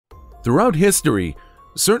Throughout history,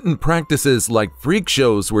 certain practices like freak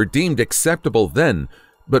shows were deemed acceptable then,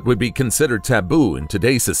 but would be considered taboo in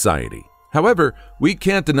today's society. However, we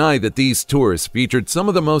can't deny that these tours featured some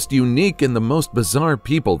of the most unique and the most bizarre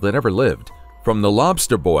people that ever lived. From the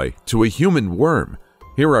lobster boy to a human worm,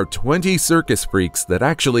 here are 20 circus freaks that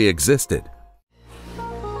actually existed.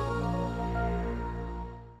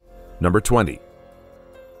 Number 20.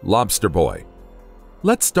 Lobster Boy.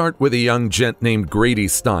 Let's start with a young gent named Grady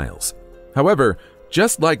Stiles. However,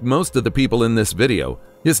 just like most of the people in this video,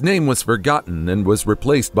 his name was forgotten and was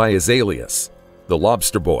replaced by his alias, the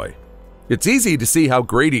Lobster Boy. It's easy to see how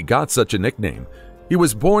Grady got such a nickname. He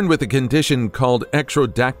was born with a condition called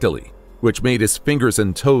ectrodactyly, which made his fingers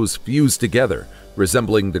and toes fuse together,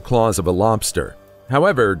 resembling the claws of a lobster.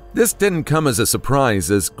 However, this didn't come as a surprise,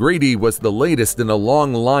 as Grady was the latest in a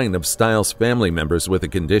long line of Stiles family members with a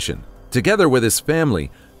condition. Together with his family,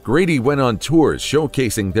 Grady went on tours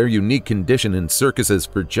showcasing their unique condition in circuses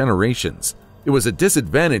for generations. It was a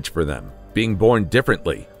disadvantage for them, being born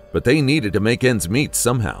differently, but they needed to make ends meet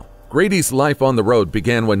somehow. Grady's life on the road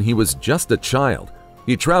began when he was just a child.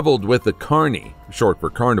 He traveled with the Carney, short for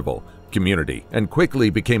Carnival, community and quickly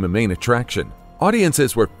became a main attraction.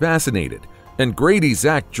 Audiences were fascinated, and Grady's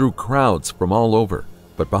act drew crowds from all over.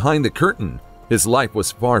 But behind the curtain, his life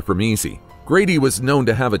was far from easy. Grady was known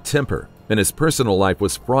to have a temper, and his personal life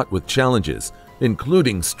was fraught with challenges,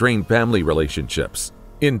 including strained family relationships.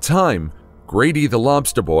 In time, Grady the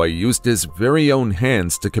Lobster Boy used his very own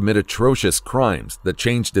hands to commit atrocious crimes that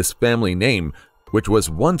changed his family name, which was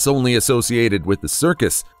once only associated with the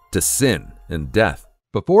circus, to sin and death.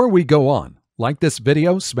 Before we go on, like this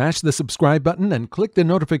video, smash the subscribe button and click the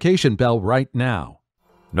notification bell right now.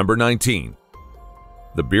 Number 19.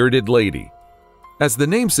 The Bearded Lady. As the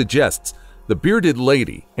name suggests, the Bearded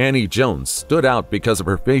Lady, Annie Jones, stood out because of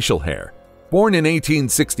her facial hair. Born in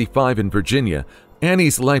 1865 in Virginia,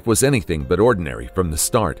 Annie's life was anything but ordinary from the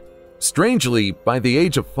start. Strangely, by the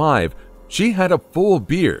age of 5, she had a full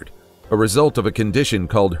beard, a result of a condition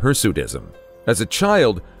called hirsutism. As a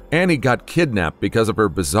child, Annie got kidnapped because of her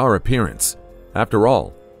bizarre appearance. After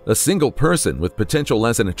all, a single person with potential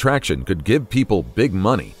as an attraction could give people big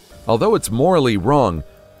money. Although it's morally wrong,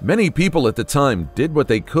 many people at the time did what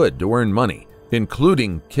they could to earn money,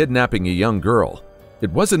 including kidnapping a young girl.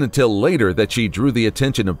 It wasn't until later that she drew the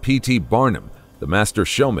attention of P.T. Barnum, the master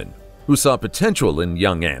showman, who saw potential in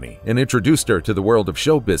young Annie and introduced her to the world of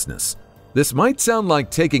show business. This might sound like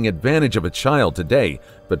taking advantage of a child today,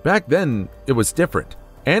 but back then it was different.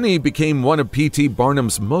 Annie became one of P.T.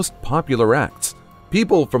 Barnum's most popular acts.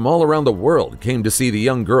 People from all around the world came to see the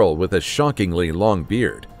young girl with a shockingly long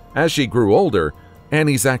beard. As she grew older,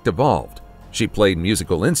 Annie's act evolved. She played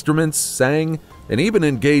musical instruments, sang, and even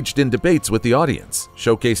engaged in debates with the audience,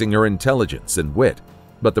 showcasing her intelligence and wit.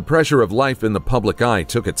 But the pressure of life in the public eye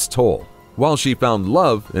took its toll. While she found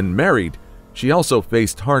love and married, she also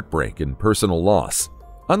faced heartbreak and personal loss.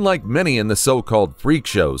 Unlike many in the so-called freak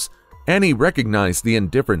shows, Annie recognized the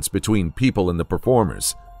indifference between people and the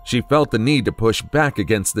performers. She felt the need to push back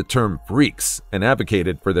against the term freaks and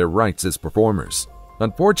advocated for their rights as performers.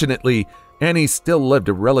 Unfortunately, Annie still lived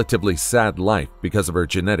a relatively sad life because of her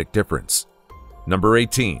genetic difference. Number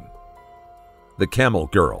 18. The Camel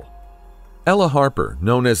Girl. Ella Harper,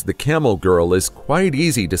 known as the Camel Girl, is quite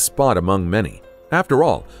easy to spot among many. After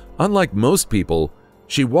all, unlike most people,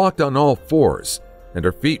 she walked on all fours, and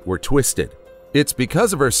her feet were twisted. It's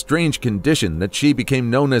because of her strange condition that she became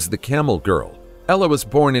known as the Camel Girl. Ella was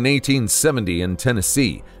born in 1870 in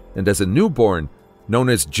Tennessee, and as a newborn, known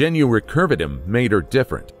as genu recurvatum made her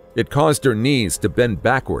different. It caused her knees to bend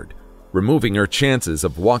backward, removing her chances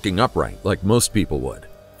of walking upright like most people would.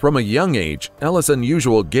 From a young age, Ella's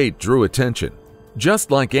unusual gait drew attention.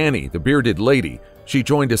 Just like Annie, the Bearded Lady, she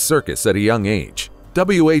joined a circus at a young age.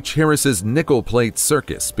 W.H. Harris's Nickel Plate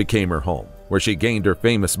Circus became her home, where she gained her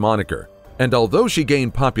famous moniker. And although she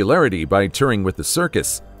gained popularity by touring with the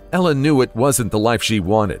circus, Ella knew it wasn't the life she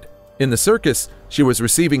wanted. In the circus, she was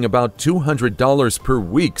receiving about $200 per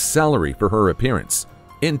week salary for her appearance.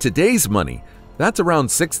 In today's money, that's around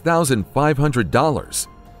 $6,500.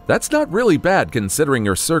 That's not really bad considering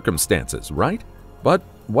her circumstances, right? But,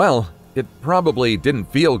 well, it probably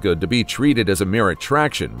didn't feel good to be treated as a mere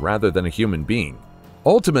attraction rather than a human being.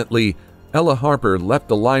 Ultimately, Ella Harper left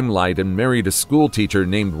the limelight and married a schoolteacher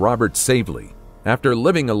named Robert Savely. After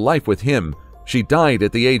living a life with him, she died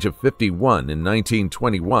at the age of 51 in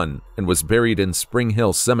 1921 and was buried in Spring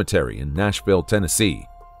Hill Cemetery in Nashville, Tennessee.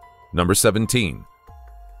 Number 17.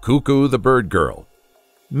 Cuckoo the Bird Girl.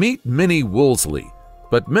 Meet Minnie Woolsey,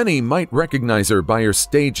 but many might recognize her by her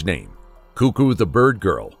stage name, Cuckoo the Bird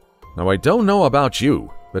Girl. Now I don't know about you,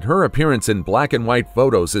 but her appearance in black and white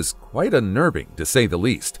photos is quite unnerving, to say the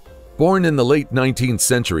least. Born in the late 19th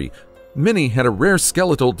century, Minnie had a rare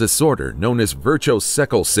skeletal disorder known as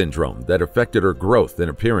Virchow-Seckel syndrome that affected her growth and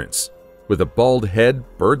appearance. With a bald head,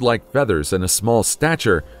 bird-like feathers, and a small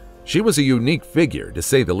stature, she was a unique figure, to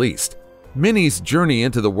say the least. Minnie's journey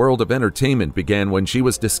into the world of entertainment began when she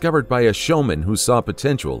was discovered by a showman who saw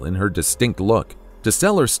potential in her distinct look. To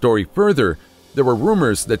sell her story further, there were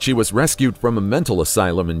rumors that she was rescued from a mental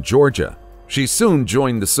asylum in Georgia. She soon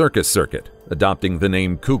joined the circus circuit, adopting the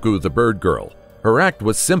name Cuckoo the Bird Girl. Her act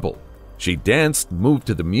was simple. She danced, moved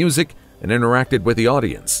to the music, and interacted with the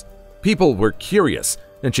audience. People were curious,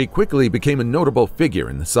 and she quickly became a notable figure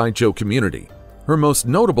in the sideshow community. Her most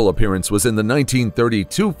notable appearance was in the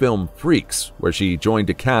 1932 film Freaks, where she joined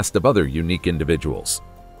a cast of other unique individuals.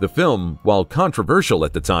 The film, while controversial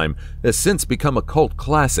at the time, has since become a cult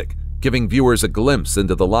classic, giving viewers a glimpse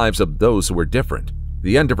into the lives of those who were different.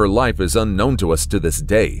 The end of her life is unknown to us to this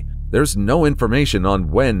day. There's no information on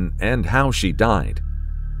when and how she died.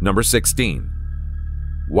 Number 16.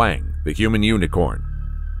 Wang, the human unicorn.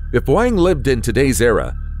 If Wang lived in today's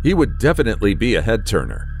era, he would definitely be a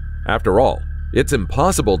head-turner. After all, it's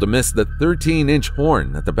impossible to miss the 13-inch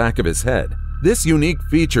horn at the back of his head. This unique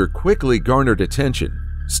feature quickly garnered attention,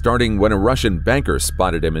 starting when a Russian banker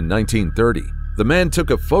spotted him in 1930. The man took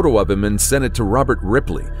a photo of him and sent it to Robert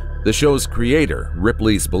Ripley, the show's creator,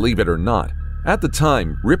 Ripley's Believe It or Not. At the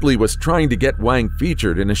time, Ripley was trying to get Wang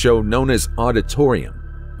featured in a show known as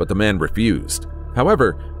Auditorium, but the man refused.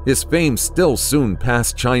 However, his fame still soon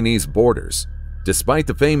passed Chinese borders. Despite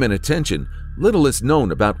the fame and attention, little is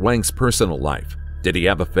known about Wang's personal life. Did he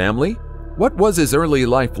have a family? What was his early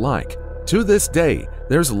life like? To this day,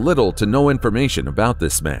 there's little to no information about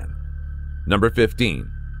this man. Number 15.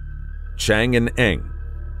 Chang and Eng.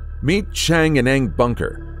 Meet Chang and Eng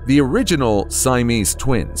Bunker, the original Siamese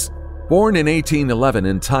twins. Born in 1811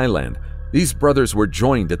 in Thailand, these brothers were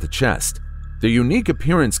joined at the chest. Their unique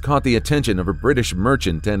appearance caught the attention of a British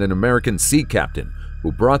merchant and an American sea captain,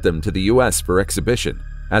 who brought them to the US for exhibition.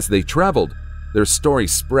 As they traveled, their story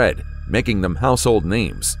spread, making them household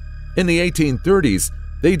names. In the 1830s,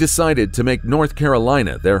 they decided to make North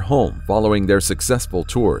Carolina their home following their successful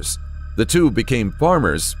tours. The two became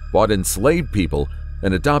farmers, bought enslaved people,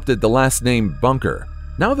 and adopted the last name Bunker.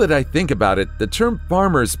 Now that I think about it, the term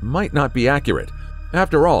farmers might not be accurate.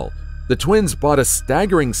 After all, the twins bought a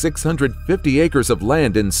staggering 650 acres of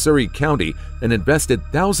land in Surrey County and invested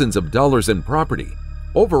thousands of dollars in property.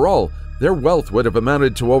 Overall, their wealth would have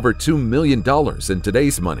amounted to over $2 million in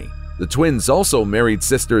today's money. The twins also married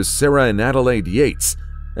sisters Sarah and Adelaide Yates,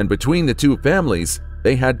 and between the two families,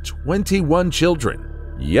 they had 21 children.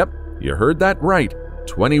 Yep, you heard that right,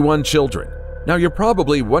 21 children. Now you're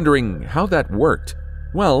probably wondering how that worked.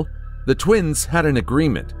 Well, the twins had an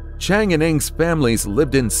agreement. Chang and Eng's families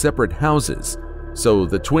lived in separate houses, so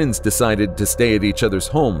the twins decided to stay at each other's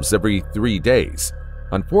homes every 3 days.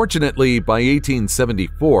 Unfortunately, by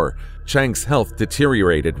 1874, Chang's health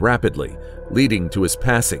deteriorated rapidly, leading to his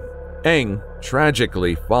passing. Eng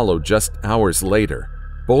tragically followed just hours later.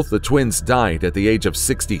 Both the twins died at the age of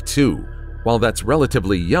 62. While that's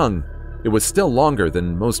relatively young, it was still longer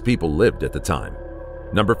than most people lived at the time.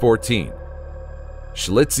 Number 14.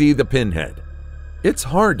 Schlitzie the Pinhead. It's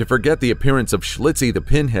hard to forget the appearance of Schlitzie the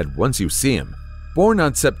Pinhead once you see him. Born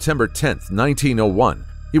on September 10, 1901,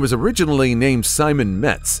 he was originally named Simon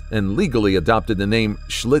Metz and legally adopted the name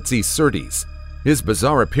Schlitzie Surtees. His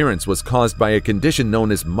bizarre appearance was caused by a condition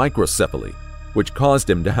known as microcephaly, which caused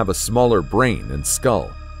him to have a smaller brain and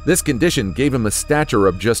skull. This condition gave him a stature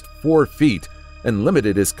of just 4 feet and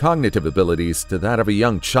limited his cognitive abilities to that of a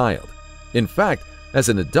young child. In fact, as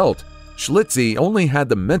an adult, Schlitzie only had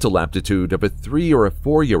the mental aptitude of a 3 or a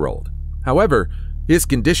 4-year-old. However, his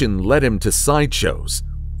condition led him to sideshows.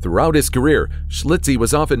 Throughout his career, Schlitzie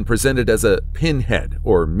was often presented as a pinhead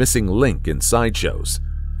or missing link in sideshows.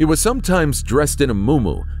 He was sometimes dressed in a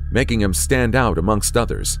muumuu, making him stand out amongst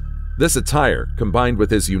others. This attire, combined with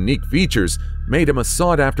his unique features, made him a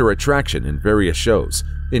sought-after attraction in various shows,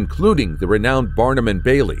 including the renowned Barnum and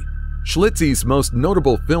Bailey. Schlitzie's most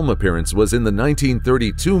notable film appearance was in the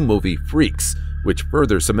 1932 movie Freaks, which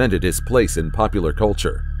further cemented his place in popular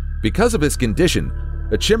culture. Because of his condition,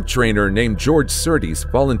 a chimp trainer named George Surtees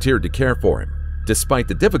volunteered to care for him. Despite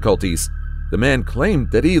the difficulties, the man claimed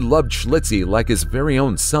that he loved Schlitzie like his very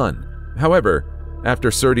own son. However, after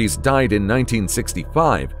Surtees died in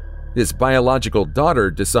 1965, his biological daughter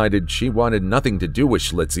decided she wanted nothing to do with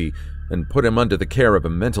Schlitzie and put him under the care of a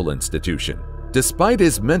mental institution. Despite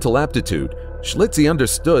his mental aptitude, Schlitzie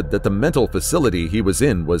understood that the mental facility he was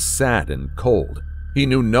in was sad and cold. He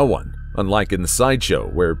knew no one, unlike in the sideshow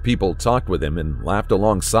where people talked with him and laughed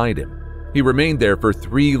alongside him. He remained there for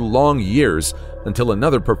 3 long years until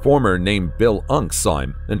another performer named Bill Unks saw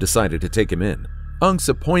him and decided to take him in. Unks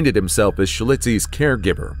appointed himself as Schlitzy's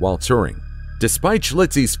caregiver while touring. Despite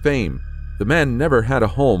Schlitzy's fame, the man never had a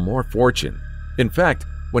home or fortune. In fact,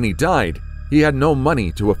 when he died, he had no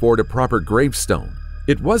money to afford a proper gravestone.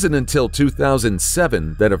 It wasn't until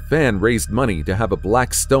 2007 that a fan raised money to have a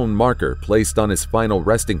black stone marker placed on his final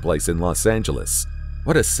resting place in Los Angeles.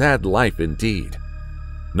 What a sad life indeed.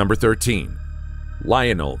 Number 13.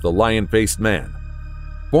 Lionel the Lion-Faced Man.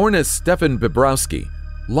 Born as Stefan Bobrowski,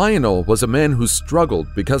 Lionel was a man who struggled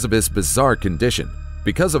because of his bizarre condition.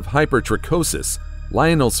 Because of hypertrichosis,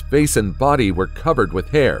 Lionel's face and body were covered with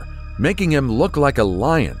hair, making him look like a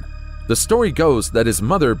lion. The story goes that his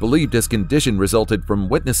mother believed his condition resulted from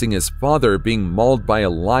witnessing his father being mauled by a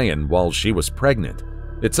lion while she was pregnant.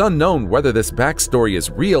 It's unknown whether this backstory is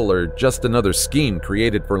real or just another scheme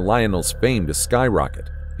created for Lionel's fame to skyrocket.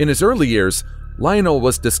 In his early years, Lionel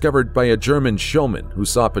was discovered by a German showman who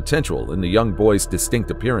saw potential in the young boy's distinct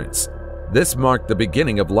appearance. This marked the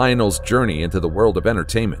beginning of Lionel's journey into the world of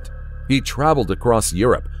entertainment. He traveled across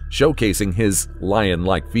Europe, showcasing his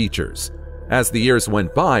lion-like features. As the years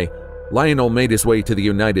went by, Lionel made his way to the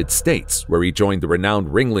United States, where he joined the renowned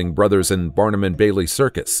Ringling Brothers and Barnum and Bailey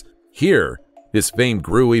Circus. Here, his fame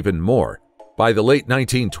grew even more. By the late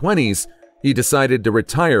 1920s, he decided to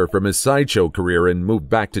retire from his sideshow career and move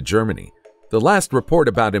back to Germany. The last report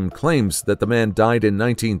about him claims that the man died in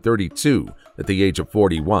 1932 at the age of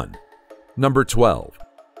 41. Number 12.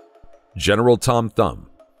 General Tom Thumb.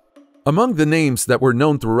 Among the names that were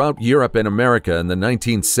known throughout Europe and America in the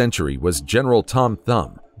 19th century was General Tom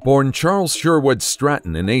Thumb. Born Charles Sherwood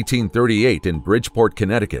Stratton in 1838 in Bridgeport,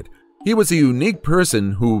 Connecticut, he was a unique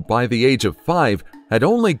person who, by the age of 5, had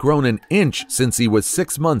only grown an inch since he was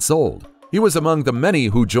 6 months old. He was among the many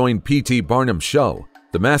who joined P.T. Barnum's show.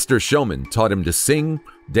 The master showman taught him to sing,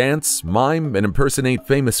 dance, mime, and impersonate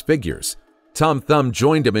famous figures. Tom Thumb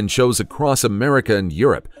joined him in shows across America and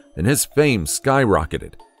Europe, and his fame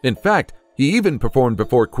skyrocketed. In fact, he even performed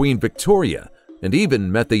before Queen Victoria, and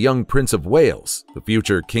even met the young Prince of Wales, the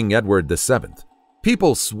future King Edward VII.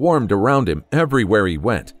 People swarmed around him everywhere he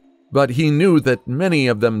went, but he knew that many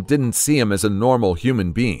of them didn't see him as a normal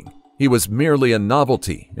human being. He was merely a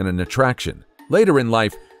novelty and an attraction. Later in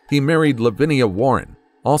life, he married Lavinia Warren,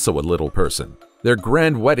 also a little person. Their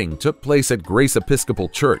grand wedding took place at Grace Episcopal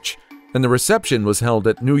Church, and the reception was held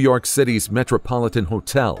at New York City's Metropolitan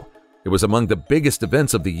Hotel. It was among the biggest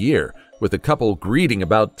events of the year, with the couple greeting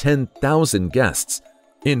about 10,000 guests.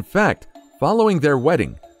 In fact, following their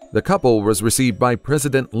wedding, the couple was received by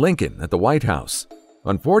President Lincoln at the White House.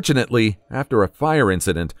 Unfortunately, after a fire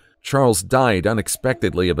incident, Charles died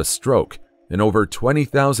unexpectedly of a stroke, and over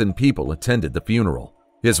 20,000 people attended the funeral.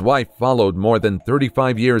 His wife followed more than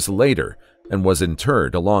 35 years later and was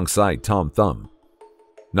interred alongside Tom Thumb.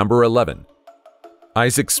 Number 11.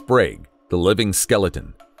 Isaac Sprague, the Living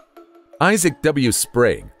Skeleton. Isaac W.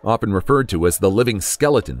 Sprague, often referred to as the Living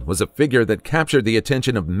Skeleton, was a figure that captured the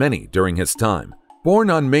attention of many during his time.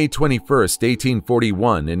 Born on May 21,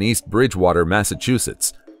 1841 in East Bridgewater,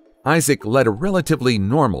 Massachusetts, Isaac led a relatively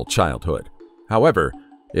normal childhood. However,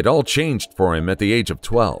 it all changed for him at the age of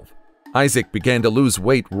 12. Isaac began to lose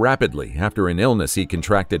weight rapidly after an illness he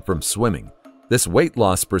contracted from swimming. This weight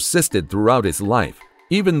loss persisted throughout his life,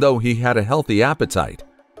 even though he had a healthy appetite.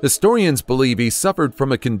 Historians believe he suffered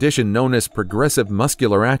from a condition known as progressive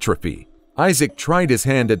muscular atrophy. Isaac tried his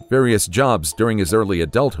hand at various jobs during his early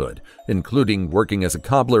adulthood, including working as a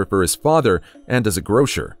cobbler for his father and as a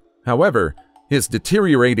grocer. However, his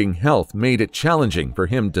deteriorating health made it challenging for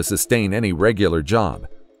him to sustain any regular job.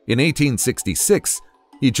 In 1866,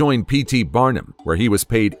 he joined P.T. Barnum, where he was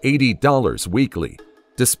paid $80 weekly.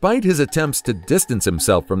 Despite his attempts to distance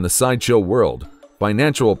himself from the sideshow world,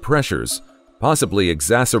 financial pressures, possibly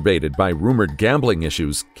exacerbated by rumored gambling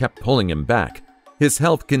issues, kept pulling him back. His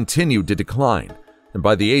health continued to decline, and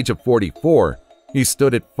by the age of 44, he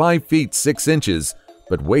stood at 5 feet 6 inches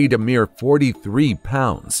but weighed a mere 43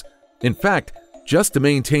 pounds. In fact, just to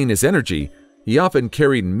maintain his energy, he often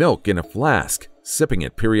carried milk in a flask, sipping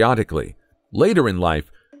it periodically. Later in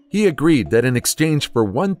life, he agreed that in exchange for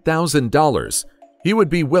 $1,000, he would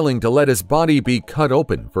be willing to let his body be cut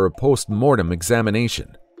open for a post-mortem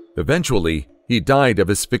examination. Eventually, he died of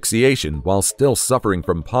asphyxiation while still suffering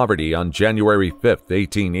from poverty on January 5,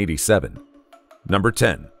 1887. Number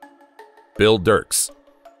 10. Bill Dirks.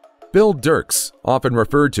 Bill Dirks, often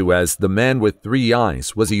referred to as the Man with Three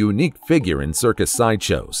Eyes, was a unique figure in circus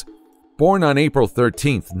sideshows. Born on April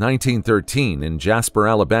 13, 1913 in Jasper,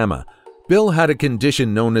 Alabama, Bill had a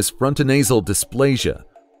condition known as frontonasal dysplasia,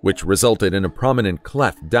 which resulted in a prominent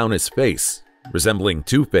cleft down his face, resembling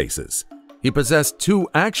two faces. He possessed two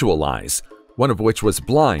actual eyes, one of which was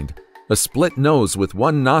blind, a split nose with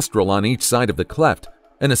one nostril on each side of the cleft,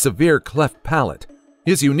 and a severe cleft palate.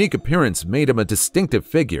 His unique appearance made him a distinctive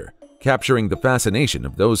figure, capturing the fascination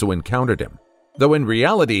of those who encountered him. Though in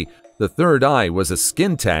reality, the third eye was a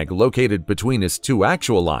skin tag located between his two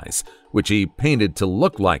actual eyes, which he painted to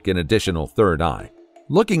look like an additional third eye.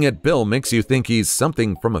 Looking at Bill makes you think he's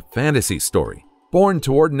something from a fantasy story. Born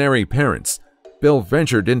to ordinary parents, Bill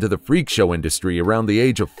ventured into the freak show industry around the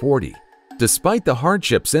age of 40. Despite the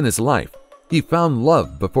hardships in his life, he found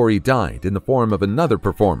love before he died in the form of another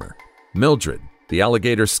performer, Mildred, the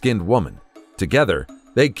alligator-skinned woman. Together,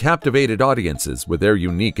 they captivated audiences with their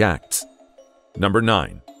unique acts. Number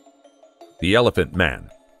 9. The Elephant Man.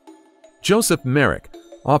 Joseph Merrick,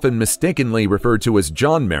 often mistakenly referred to as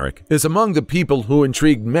John Merrick, is among the people who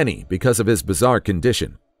intrigued many because of his bizarre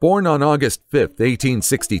condition. Born on August 5,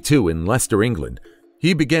 1862 in Leicester, England,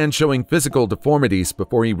 he began showing physical deformities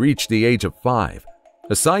before he reached the age of 5.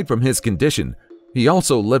 Aside from his condition, he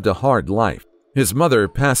also lived a hard life. His mother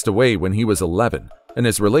passed away when he was 11, and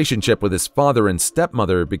his relationship with his father and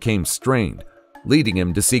stepmother became strained, leading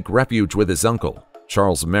him to seek refuge with his uncle,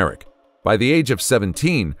 Charles Merrick. By the age of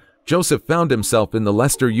 17, Joseph found himself in the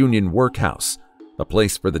Leicester Union Workhouse, a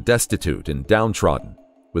place for the destitute and downtrodden.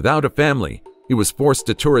 Without a family, he was forced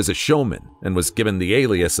to tour as a showman and was given the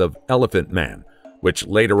alias of Elephant Man, which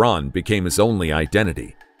later on became his only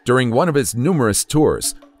identity. During one of his numerous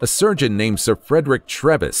tours, a surgeon named Sir Frederick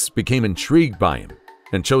Trevis became intrigued by him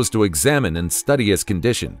and chose to examine and study his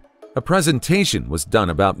condition. A presentation was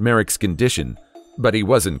done about Merrick's condition, but he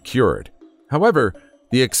wasn't cured. However,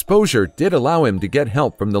 the exposure did allow him to get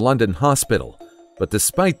help from the London hospital, but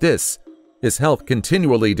despite this, his health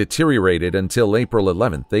continually deteriorated until April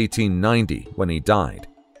 11, 1890, when he died.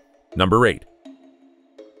 Number 8.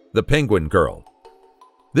 The Penguin Girl.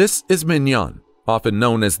 This is Mignon, often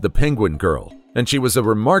known as the Penguin Girl, and she was a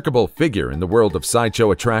remarkable figure in the world of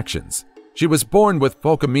sideshow attractions. She was born with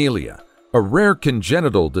phocomelia, a rare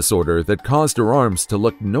congenital disorder that caused her arms to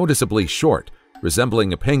look noticeably short,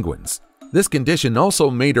 resembling a penguin's. This condition also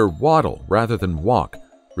made her waddle rather than walk,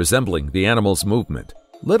 resembling the animal's movement.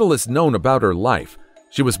 Little is known about her life.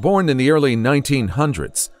 She was born in the early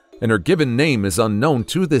 1900s, and her given name is unknown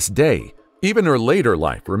to this day. Even her later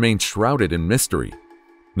life remains shrouded in mystery.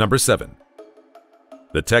 Number 7.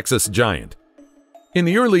 The Texas Giant. In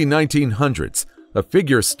the early 1900s, a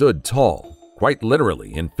figure stood tall, quite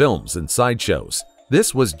literally, in films and sideshows.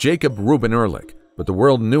 This was Jacob Reuben Ehrlich, but the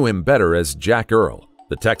world knew him better as Jack Earl,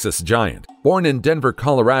 the Texas Giant. Born in Denver,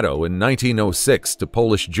 Colorado in 1906 to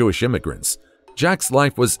Polish Jewish immigrants, Jack's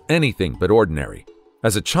life was anything but ordinary.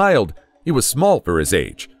 As a child, he was small for his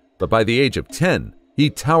age, but by the age of 10, he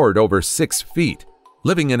towered over 6 feet.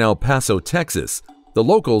 Living in El Paso, Texas, the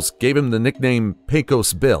locals gave him the nickname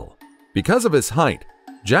Pecos Bill. Because of his height,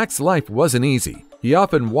 Jack's life wasn't easy. He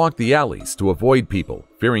often walked the alleys to avoid people,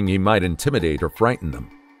 fearing he might intimidate or frighten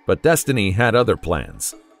them. But destiny had other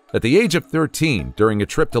plans. At the age of 13, during a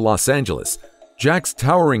trip to Los Angeles, Jack's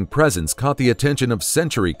towering presence caught the attention of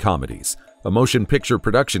Century Comedies, a motion picture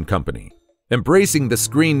production company. Embracing the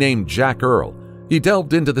screen name Jack Earl, he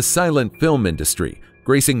delved into the silent film industry,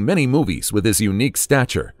 gracing many movies with his unique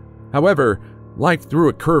stature. However, life threw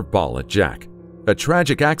a curveball at Jack. A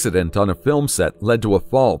tragic accident on a film set led to a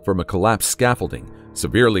fall from a collapsed scaffolding,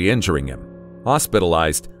 severely injuring him.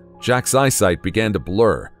 Hospitalized, Jack's eyesight began to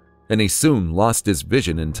blur, and he soon lost his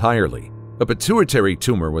vision entirely. A pituitary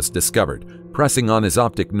tumor was discovered, pressing on his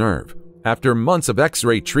optic nerve. After months of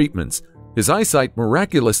X-ray treatments, his eyesight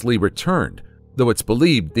miraculously returned, though it's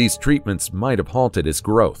believed these treatments might have halted his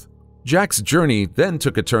growth. Jack's journey then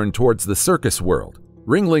took a turn towards the circus world.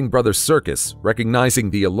 Ringling Brothers Circus, recognizing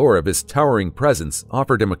the allure of his towering presence,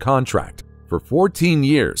 offered him a contract. For 14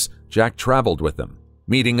 years, Jack traveled with them,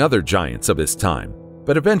 meeting other giants of his time.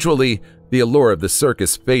 But eventually, the allure of the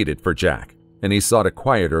circus faded for Jack, and he sought a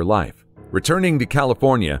quieter life. Returning to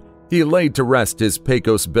California, he laid to rest his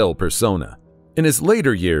Pecos Bill persona. In his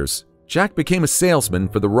later years, Jack became a salesman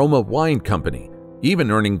for the Roma Wine Company, even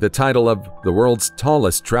earning the title of the world's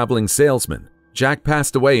tallest traveling salesman. Jack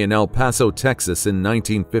passed away in El Paso, Texas in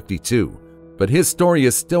 1952, but his story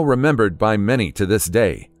is still remembered by many to this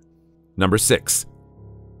day. Number 6.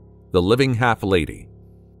 The Living Half-Lady.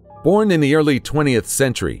 Born in the early 20th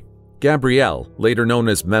century, Gabrielle, later known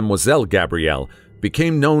as Mademoiselle Gabrielle,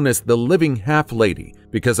 became known as the Living Half-Lady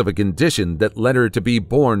because of a condition that led her to be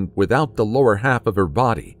born without the lower half of her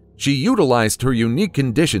body. She utilized her unique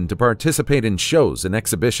condition to participate in shows and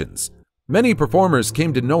exhibitions. Many performers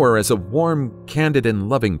came to know her as a warm, candid, and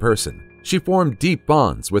loving person. She formed deep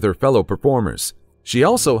bonds with her fellow performers. She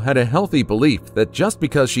also had a healthy belief that just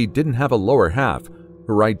because she didn't have a lower half,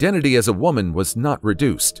 her identity as a woman was not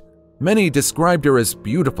reduced. Many described her as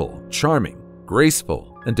beautiful, charming,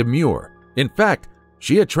 graceful, and demure. In fact,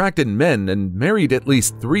 she attracted men and married at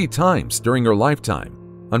least 3 times during her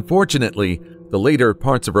lifetime. Unfortunately, the later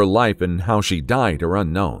parts of her life and how she died are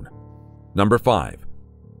unknown. Number 5.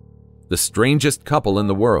 The strangest couple in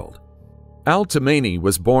the world. Al Tomaini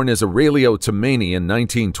was born as Aurelio Tomaini in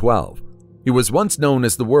 1912. He was once known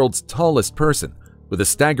as the world's tallest person, with a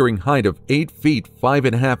staggering height of 8 feet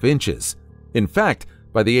 5.5 inches. In fact,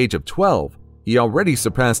 by the age of 12, he already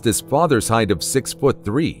surpassed his father's height of 6 foot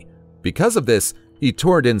 3. Because of this, he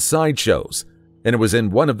toured in sideshows, and it was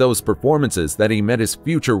in one of those performances that he met his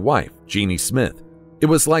future wife, Jeannie Smith. It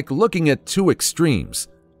was like looking at 2 extremes.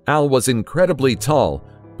 Al was incredibly tall,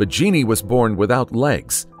 but Jeannie was born without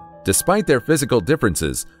legs. Despite their physical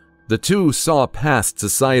differences, the two saw past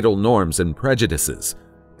societal norms and prejudices.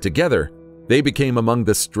 Together, they became among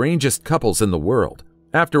the strangest couples in the world.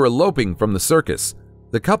 After eloping from the circus,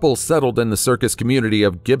 the couple settled in the circus community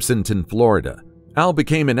of Gibsonton, Florida. Al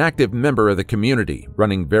became an active member of the community,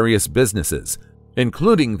 running various businesses,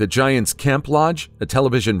 including the Giants Camp Lodge, a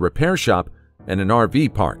television repair shop, and an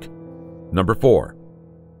RV park. Number 4.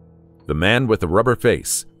 The Man with the Rubber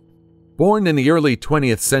Face. Born in the early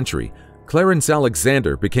 20th century, Clarence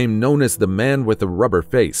Alexander became known as the Man with the Rubber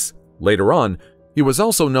Face. Later on, he was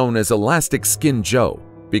also known as Elastic Skin Joe.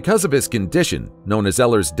 Because of his condition, known as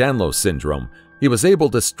Ehlers-Danlos syndrome, he was able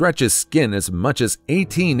to stretch his skin as much as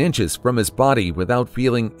 18 inches from his body without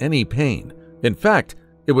feeling any pain. In fact,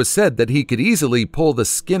 it was said that he could easily pull the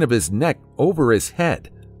skin of his neck over his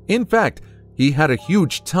head. In fact, he had a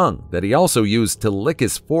huge tongue that he also used to lick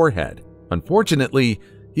his forehead. Unfortunately,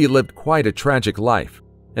 he lived quite a tragic life,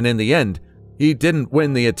 and in the end, he didn't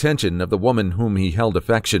win the attention of the woman whom he held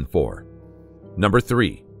affection for. Number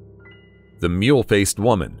 3. The Mule-Faced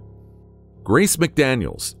Woman. Grace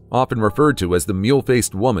McDaniels, often referred to as the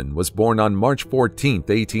Mule-Faced Woman, was born on March 14,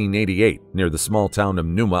 1888, near the small town of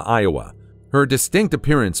Numa, Iowa. Her distinct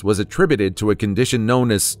appearance was attributed to a condition known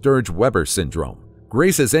as Sturge-Weber syndrome.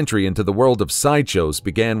 Grace's entry into the world of sideshows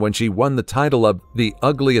began when she won the title of the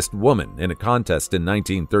Ugliest Woman in a contest in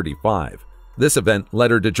 1935. This event led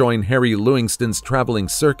her to join Harry Lewingston's traveling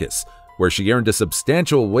circus, where she earned a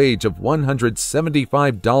substantial wage of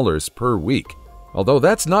 $175 per week. Although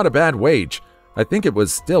that's not a bad wage, I think it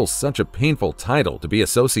was still such a painful title to be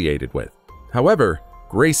associated with. However,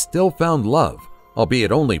 Grace still found love,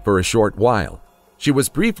 albeit only for a short while. She was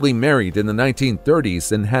briefly married in the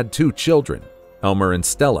 1930s and had 2 children, Elmer and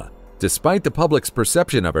Stella. Despite the public's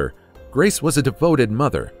perception of her, Grace was a devoted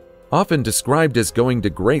mother, often described as going to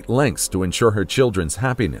great lengths to ensure her children's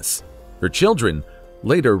happiness. Her children,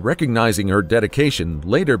 later recognizing her dedication,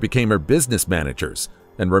 later became her business managers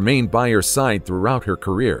and remained by her side throughout her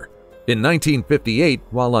career. In 1958,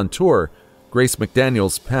 while on tour, Grace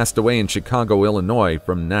McDaniels passed away in Chicago, Illinois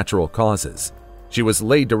from natural causes. She was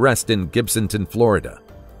laid to rest in Gibsonton, Florida.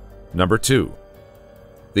 Number 2.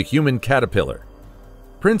 The Human Caterpillar.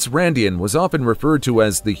 Prince Randian was often referred to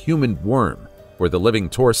as the human worm, or the living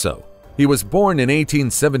torso. He was born in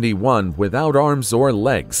 1871 without arms or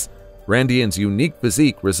legs. Randian's unique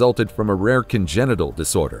physique resulted from a rare congenital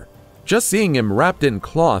disorder. Just seeing him wrapped in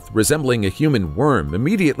cloth resembling a human worm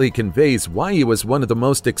immediately conveys why he was one of the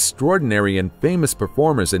most extraordinary and famous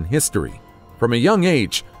performers in history. From a young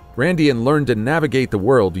age, Randian learned to navigate the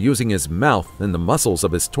world using his mouth and the muscles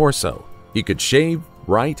of his torso. He could shave,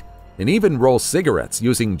 write, and even roll cigarettes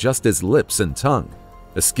using just his lips and tongue,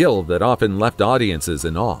 a skill that often left audiences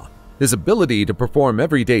in awe. His ability to perform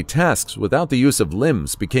everyday tasks without the use of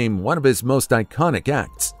limbs became one of his most iconic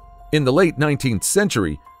acts. In the late 19th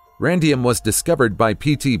century, Randian was discovered by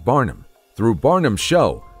P.T. Barnum. Through Barnum's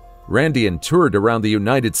show, Randian toured around the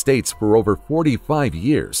United States for over 45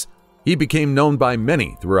 years. He became known by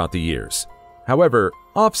many throughout the years. However,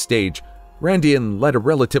 offstage, Randian led a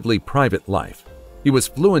relatively private life. He was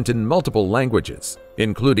fluent in multiple languages,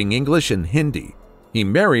 including English and Hindi. He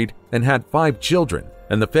married and had 5 children,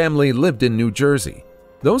 and the family lived in New Jersey.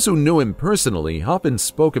 Those who knew him personally often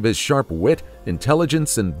spoke of his sharp wit,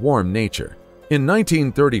 intelligence, and warm nature. In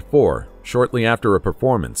 1934, shortly after a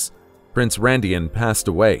performance, Prince Randian passed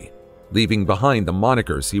away, leaving behind the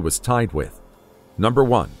monikers he was tied with. Number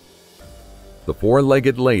 1. The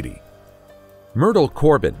Four-Legged Lady. Myrtle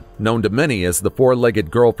Corbin, known to many as the Four-Legged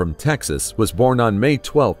Girl from Texas, was born on May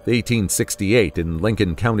 12, 1868 in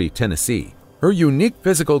Lincoln County, Tennessee. Her unique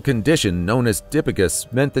physical condition known as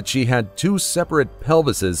dipicus meant that she had two separate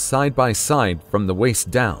pelvises side by side from the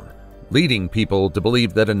waist down, leading people to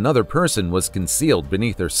believe that another person was concealed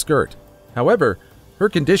beneath her skirt. However, her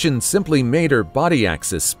condition simply made her body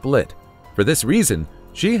axis split. For this reason,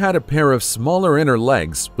 she had a pair of smaller inner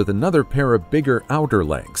legs with another pair of bigger outer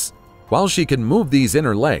legs. While she could move these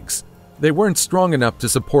inner legs, they weren't strong enough to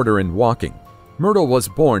support her in walking. Myrtle was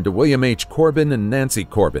born to William H. Corbin and Nancy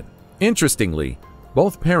Corbin. Interestingly,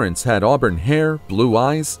 both parents had auburn hair, blue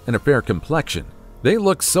eyes, and a fair complexion. They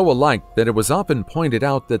looked so alike that it was often pointed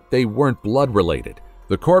out that they weren't blood-related.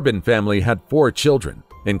 The Corbin family had 4 children,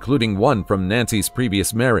 including one from Nancy's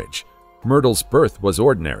previous marriage. Myrtle's birth was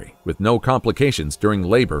ordinary, with no complications during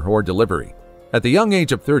labor or delivery. At the young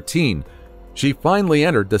age of 13, she finally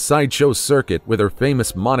entered the sideshow circuit with her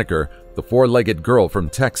famous moniker, the four-legged girl from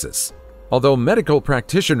Texas. Although medical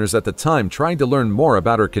practitioners at the time tried to learn more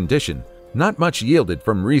about her condition, not much yielded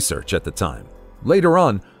from research at the time. Later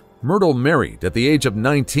on, Myrtle married at the age of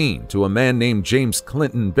 19 to a man named James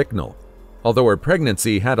Clinton Bicknell. Although her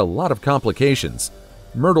pregnancy had a lot of complications,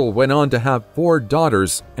 Myrtle went on to have 4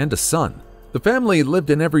 daughters and a son. The family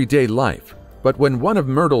lived an everyday life, but when one of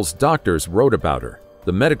Myrtle's doctors wrote about her,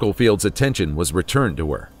 the medical field's attention was returned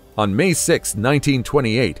to her. On May 6,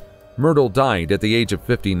 1928, Myrtle died at the age of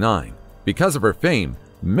 59. Because of her fame,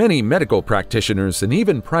 many medical practitioners and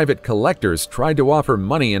even private collectors tried to offer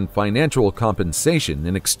money and financial compensation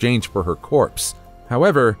in exchange for her corpse.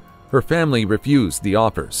 However, her family refused the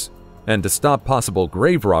offers, and to stop possible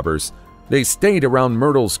grave robbers, they stayed around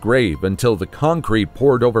Myrtle's grave until the concrete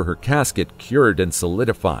poured over her casket cured and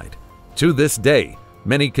solidified. To this day,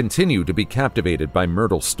 many continue to be captivated by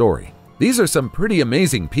Myrtle's story. These are some pretty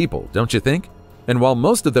amazing people, don't you think? And while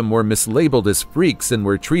most of them were mislabeled as freaks and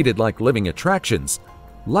were treated like living attractions,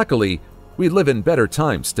 luckily, we live in better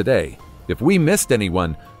times today. If we missed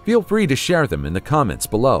anyone, feel free to share them in the comments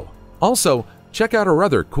below. Also, check out our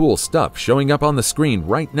other cool stuff showing up on the screen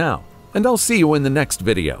right now, and I'll see you in the next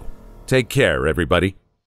video. Take care, everybody.